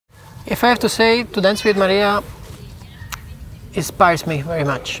If I have to say, to dance with Maria inspires me very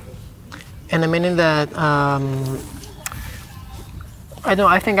much. And I mean that I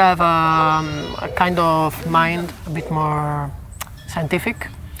don't. I think I have a kind of mind a bit more scientific.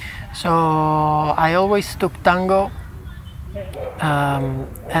 So I always took tango,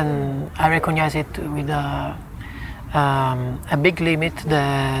 and I recognize it with a big limit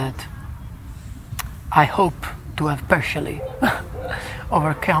that I hope to have partially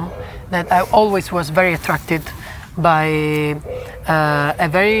overcome. That I always was very attracted by a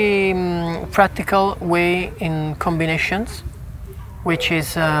very practical way in combinations, which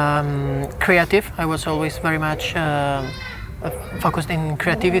is creative. I was always very much focused in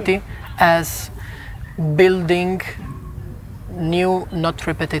creativity as building new, not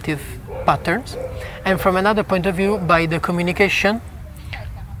repetitive patterns. And from another point of view, by the communication,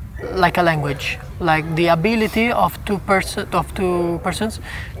 like a language, like the ability of two persons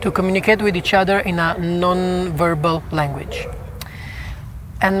to communicate with each other in a non-verbal language.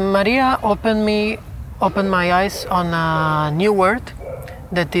 And Maria opened my eyes on a new word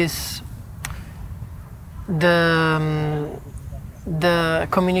that is the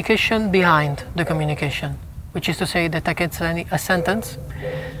communication behind the communication, which is to say that I can say a sentence,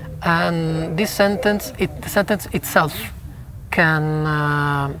 and this sentence, the sentence itself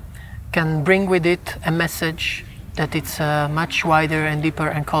can bring with it a message that it's much wider and deeper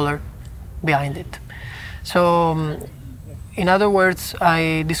and color behind it. So, in other words,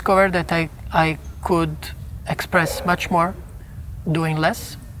 I discovered that I could express much more doing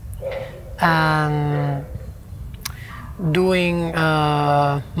less, and doing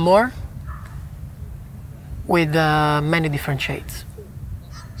more with many different shades.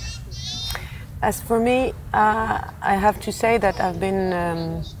 As for me, I have to say that I've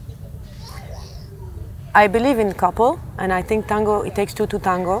been I believe in couple, and I think tango, it takes two to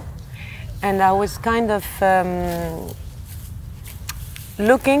tango. And I was kind of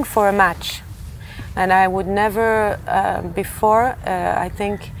looking for a match. And I would never before, I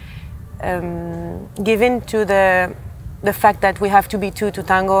think, give in to the fact that we have to be two to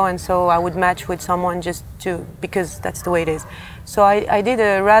tango, and so I would match with someone just to, because that's the way it is. So I did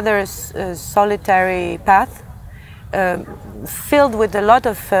a rather solitary path, filled with a lot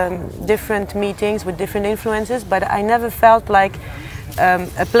of different meetings with different influences, but I never felt like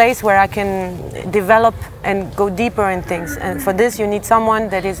a place where I can develop and go deeper in things. And for this you need someone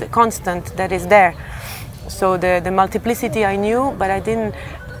that is constant, that is there. So the multiplicity I knew, but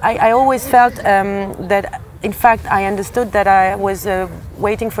I always felt that in fact I understood that I was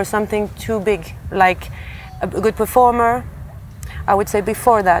waiting for something too big, like a good performer, I would say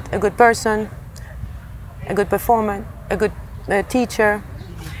before that, a good person, a good performer, a good teacher.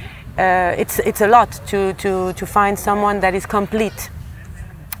 It's a lot to find someone that is complete.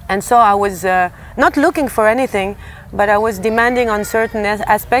 And so I was not looking for anything, but I was demanding on certain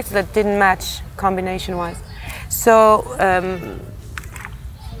aspects that didn't match combination-wise. So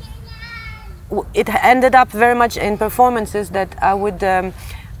it ended up very much in performances that I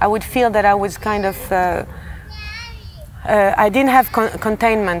would feel that I was kind of I didn't have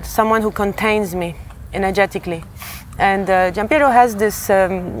containment, someone who contains me energetically. And Gianpiero has this,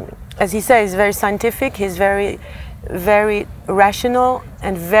 as he says, very scientific. He's very rational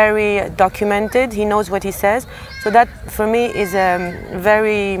and very documented. He knows what he says. So that, for me, is a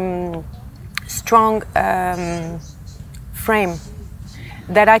very strong frame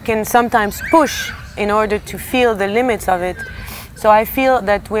that I can sometimes push in order to feel the limits of it. So I feel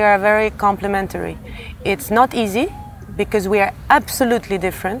that we are very complementary. It's not easy because we are absolutely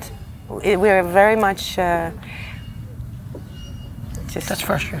different. We are very much that's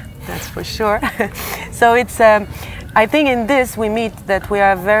for sure. That's for sure. So it's, I think in this we meet that we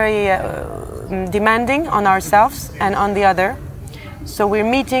are very demanding on ourselves and on the other. So we're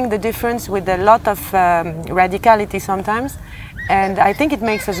meeting the difference with a lot of radicality sometimes. And I think it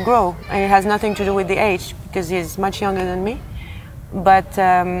makes us grow. And it has nothing to do with the age, because he's much younger than me. But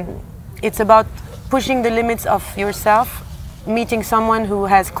it's about pushing the limits of yourself, meeting someone who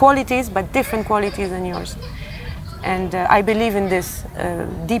has qualities, but different qualities than yours. And I believe in this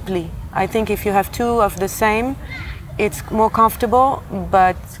deeply. I think if you have two of the same, it's more comfortable,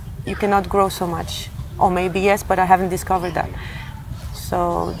 but you cannot grow so much. Or maybe yes, but I haven't discovered that.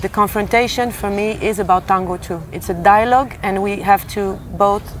 So the confrontation for me is about tango too. It's a dialogue, and we have to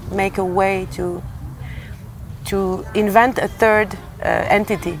both make a way to invent a third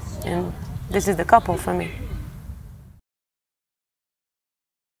entity. And this is the couple for me.